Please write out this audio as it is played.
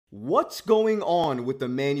What's going on with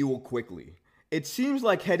Immanuel Quickley? It seems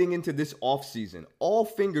like heading into this offseason, all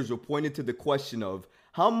fingers are pointed to the question of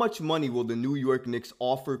how much money will the New York Knicks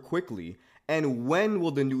offer Quickley, and when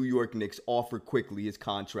will the New York Knicks offer Quickley his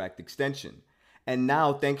contract extension? And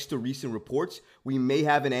now, thanks to recent reports, we may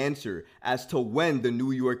have an answer as to when the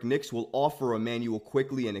New York Knicks will offer Immanuel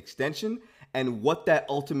Quickley an extension and what that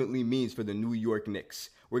ultimately means for the New York Knicks.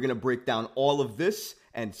 We're going to break down all of this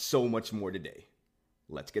and so much more today.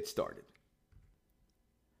 Let's get started.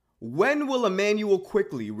 When will Immanuel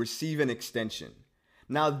Quickley receive an extension?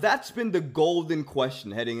 Now that's been the golden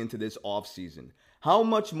question heading into this offseason. How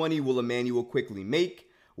much money will Immanuel Quickley make?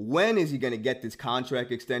 When is he going to get this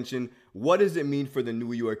contract extension? What does it mean for the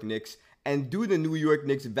New York Knicks? And do the New York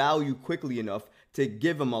Knicks value Quickley enough to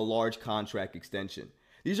give him a large contract extension?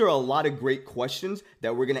 These are a lot of great questions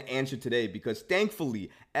that we're going to answer today because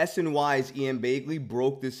thankfully SNY's Ian Bagley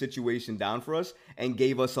broke this situation down for us and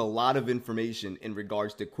gave us a lot of information in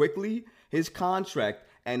regards to Quickley, his contract,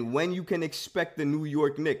 and when you can expect the New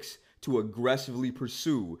York Knicks to aggressively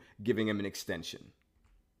pursue giving him an extension.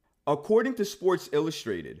 According to Sports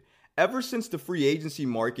Illustrated, ever since the free agency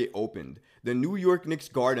market opened, the New York Knicks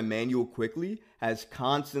guard Immanuel Quickley has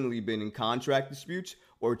constantly been in contract disputes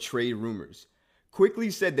or trade rumors.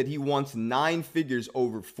 Quickley said that he wants 9 figures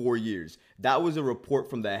over 4 years. That was a report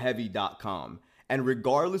from theheavy.com. And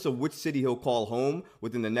regardless of which city he'll call home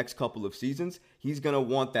within the next couple of seasons, he's going to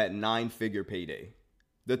want that 9-figure payday.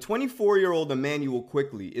 The 24-year-old Immanuel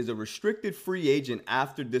Quickley is a restricted free agent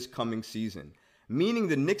after this coming season, meaning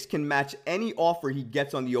the Knicks can match any offer he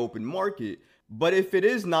gets on the open market, but if it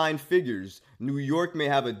is 9 figures, New York may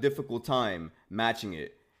have a difficult time matching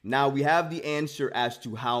it. Now we have the answer as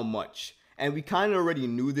to how much. And we kind of already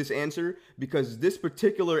knew this answer because this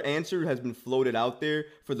particular answer has been floated out there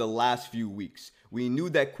for the last few weeks. We knew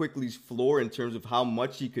that Quickley's floor in terms of how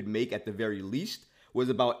much he could make at the very least was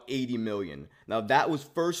about $80 million. Now that was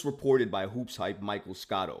first reported by Hoops Hype Michael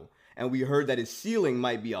Scotto, and we heard that his ceiling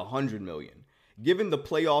might be $100 million. Given the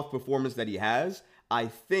playoff performance that he has, I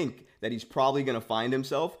think that he's probably going to find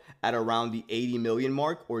himself at around the $80 million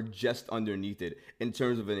mark or just underneath it in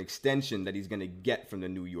terms of an extension that he's going to get from the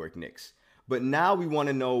New York Knicks. But now we want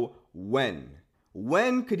to know when.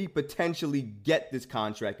 When could he potentially get this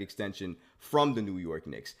contract extension from the New York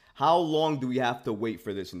Knicks? How long do we have to wait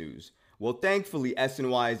for this news? Well, thankfully,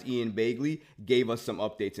 SNY's Ian Bagley gave us some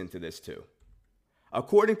updates into this too.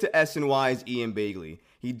 According to SNY's Ian Bagley,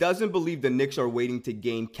 he doesn't believe the Knicks are waiting to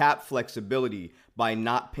gain cap flexibility by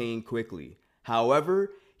not paying Quickley.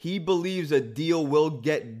 However, he believes a deal will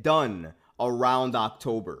get done around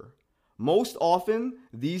October. Most often,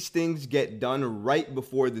 these things get done right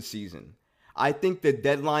before the season. I think the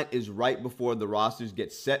deadline is right before the rosters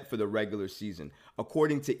get set for the regular season,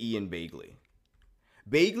 according to Ian Bagley.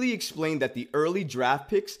 Bagley explained that the early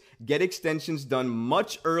draft picks get extensions done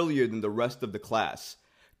much earlier than the rest of the class.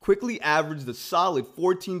 Quickley averaged a solid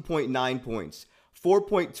 14.9 points,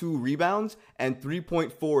 4.2 rebounds, and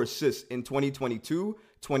 3.4 assists in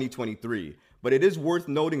 2022-2023. But it is worth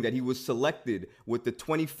noting that he was selected with the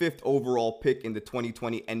 25th overall pick in the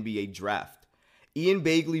 2020 NBA draft. Ian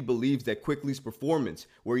Bagley believes that Quickley's performance,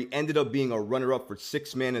 where he ended up being a runner-up for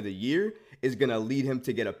 6th Man of the Year, is going to lead him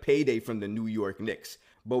to get a payday from the New York Knicks.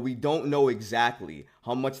 But we don't know exactly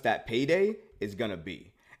how much that payday is going to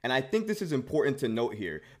be. And I think this is important to note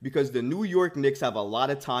here because the New York Knicks have a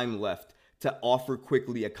lot of time left to offer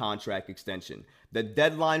Quickley a contract extension. The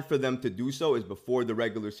deadline for them to do so is before the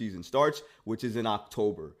regular season starts, which is in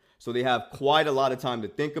October. So they have quite a lot of time to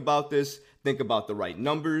think about this, think about the right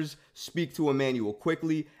numbers, speak to Immanuel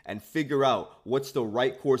Quickley, and figure out what's the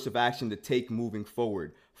right course of action to take moving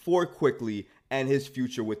forward for Quickley and his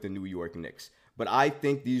future with the New York Knicks. But I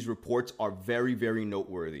think these reports are very, very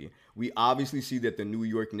noteworthy. We obviously see that the New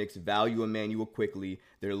York Knicks value Immanuel Quickley.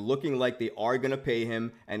 They're looking like they are going to pay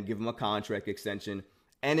him and give him a contract extension.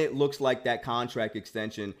 And it looks like that contract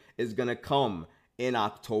extension is going to come in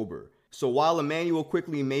October. So while Immanuel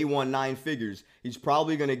Quickley may want 9 figures, he's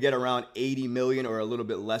probably going to get around $80 million or a little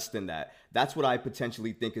bit less than that. That's what I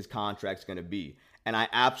potentially think his contract's going to be. And I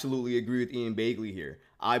absolutely agree with Ian Bagley here.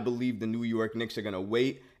 I believe the New York Knicks are going to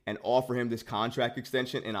wait and offer him this contract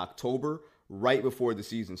extension in October, right before the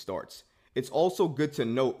season starts. It's also good to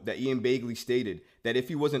note that Ian Bagley stated that if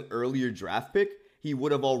he was an earlier draft pick, he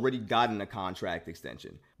would have already gotten a contract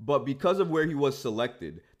extension. But because of where he was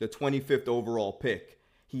selected, the 25th overall pick,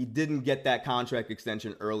 he didn't get that contract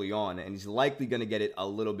extension early on, and he's likely going to get it a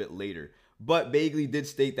little bit later. But Bagley did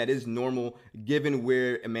state that is normal given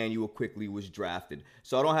where Immanuel Quickley was drafted.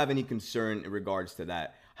 So I don't have any concern in regards to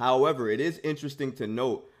that. However, it is interesting to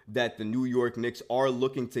note that the New York Knicks are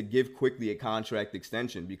looking to give Quickley a contract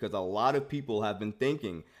extension, because a lot of people have been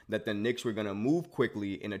thinking that the Knicks were going to move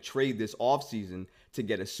Quickley in a trade this offseason to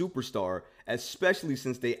get a superstar, especially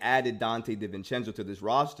since they added Dante DiVincenzo to this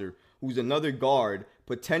roster, who's another guard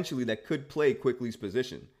potentially that could play Quickley's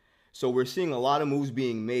position. So we're seeing a lot of moves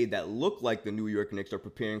being made that look like the New York Knicks are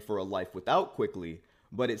preparing for a life without Quickley,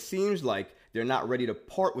 but it seems like they're not ready to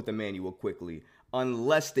part with Immanuel Quickley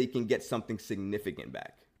unless they can get something significant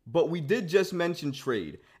back. But we did just mention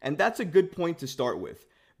trade, and that's a good point to start with,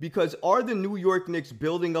 because are the New York Knicks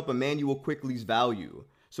building up Immanuel Quickley's value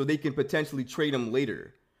so they can potentially trade him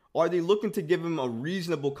later? Are they looking to give him a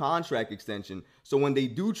reasonable contract extension so when they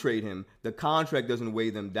do trade him, the contract doesn't weigh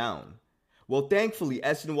them down? Well, thankfully,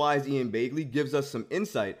 SNY's Ian Begley gives us some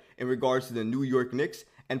insight in regards to the New York Knicks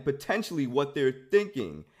and potentially what they're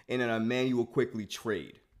thinking in an Immanuel Quickley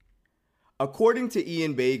trade. According to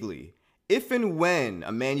Ian Begley, if and when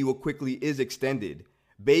Immanuel Quickley is extended,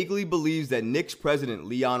 Begley believes that Knicks president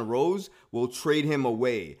Leon Rose will trade him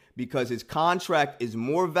away because his contract is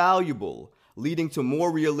more valuable, leading to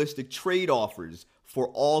more realistic trade offers for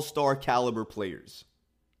all-star caliber players.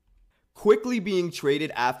 Quickley being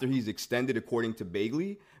traded after he's extended, according to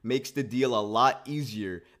Begley, makes the deal a lot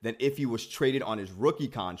easier than if he was traded on his rookie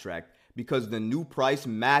contract because the new price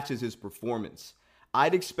matches his performance.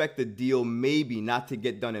 I'd expect the deal maybe not to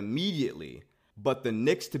get done immediately, but the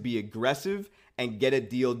Knicks to be aggressive and get a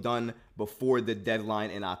deal done before the deadline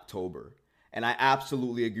in October. And I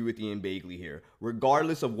absolutely agree with Ian Begley here,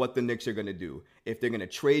 regardless of what the Knicks are going to do. If they're going to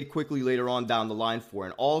trade Quickley later on down the line for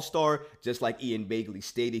an all-star, just like Ian Begley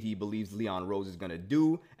stated he believes Leon Rose is going to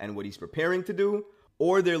do and what he's preparing to do,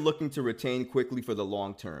 or they're looking to retain Quickley for the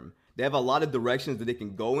long term. They have a lot of directions that they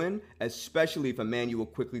can go in, especially if Immanuel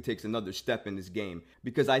Quickley takes another step in this game.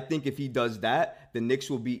 Because I think if he does that, the Knicks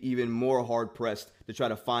will be even more hard-pressed to try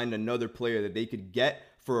to find another player that they could get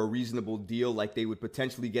for a reasonable deal like they would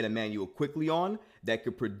potentially get Immanuel Quickley on that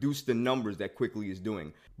could produce the numbers that Quickley is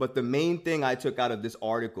doing. But the main thing I took out of this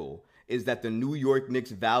article is that the New York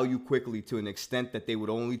Knicks value Quickley to an extent that they would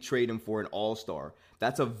only trade him for an all-star.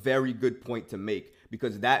 That's a very good point to make,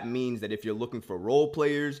 because that means that if you're looking for role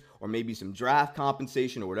players or maybe some draft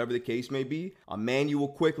compensation or whatever the case may be, Immanuel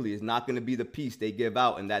Quickley is not going to be the piece they give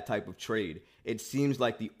out in that type of trade. It seems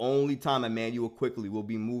like the only time Immanuel Quickley will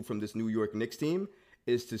be moved from this New York Knicks team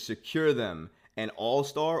is to secure them an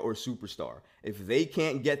all-star or superstar. If they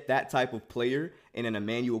can't get that type of player in an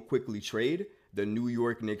Immanuel Quickley trade, the New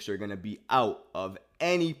York Knicks are going to be out of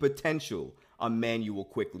any potential Immanuel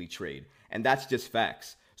Quickley trade. And that's just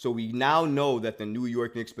facts. So we now know that the New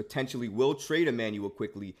York Knicks potentially will trade Immanuel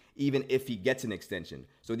Quickley even if he gets an extension.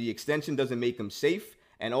 So the extension doesn't make him safe.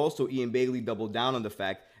 And also Ian Begley doubled down on the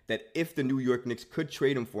fact that if the New York Knicks could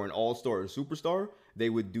trade him for an all-star or superstar, they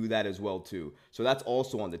would do that as well too. So that's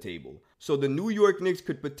also on the table. So the New York Knicks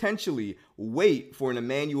could potentially wait for an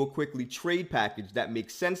Immanuel Quickley trade package that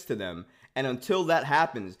makes sense to them. And until that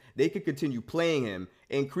happens, they could continue playing him,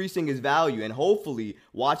 increasing his value, and hopefully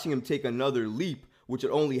watching him take another leap, which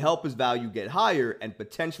would only help his value get higher and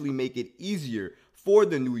potentially make it easier for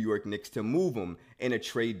the New York Knicks to move him in a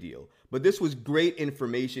trade deal. But this was great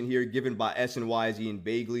information here given by SNY's Ian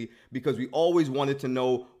Begley, because we always wanted to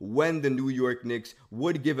know when the New York Knicks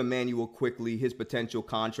would give Immanuel Quickley his potential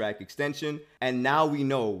contract extension. And now we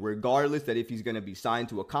know, regardless that if he's going to be signed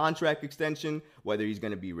to a contract extension, whether he's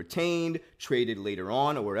going to be retained, traded later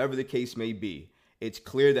on, or whatever the case may be, it's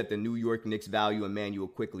clear that the New York Knicks value Immanuel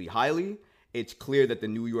Quickley highly. It's clear that the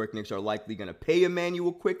New York Knicks are likely going to pay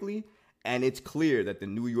Immanuel Quickley. And it's clear that the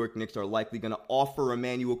New York Knicks are likely going to offer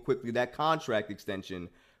Immanuel Quickley that contract extension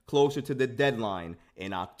closer to the deadline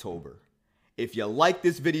in October. If you like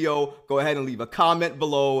this video, go ahead and leave a comment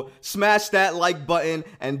below, smash that like button,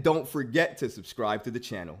 and don't forget to subscribe to the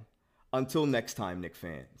channel. Until next time, Knicks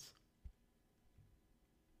fans.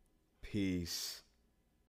 Peace.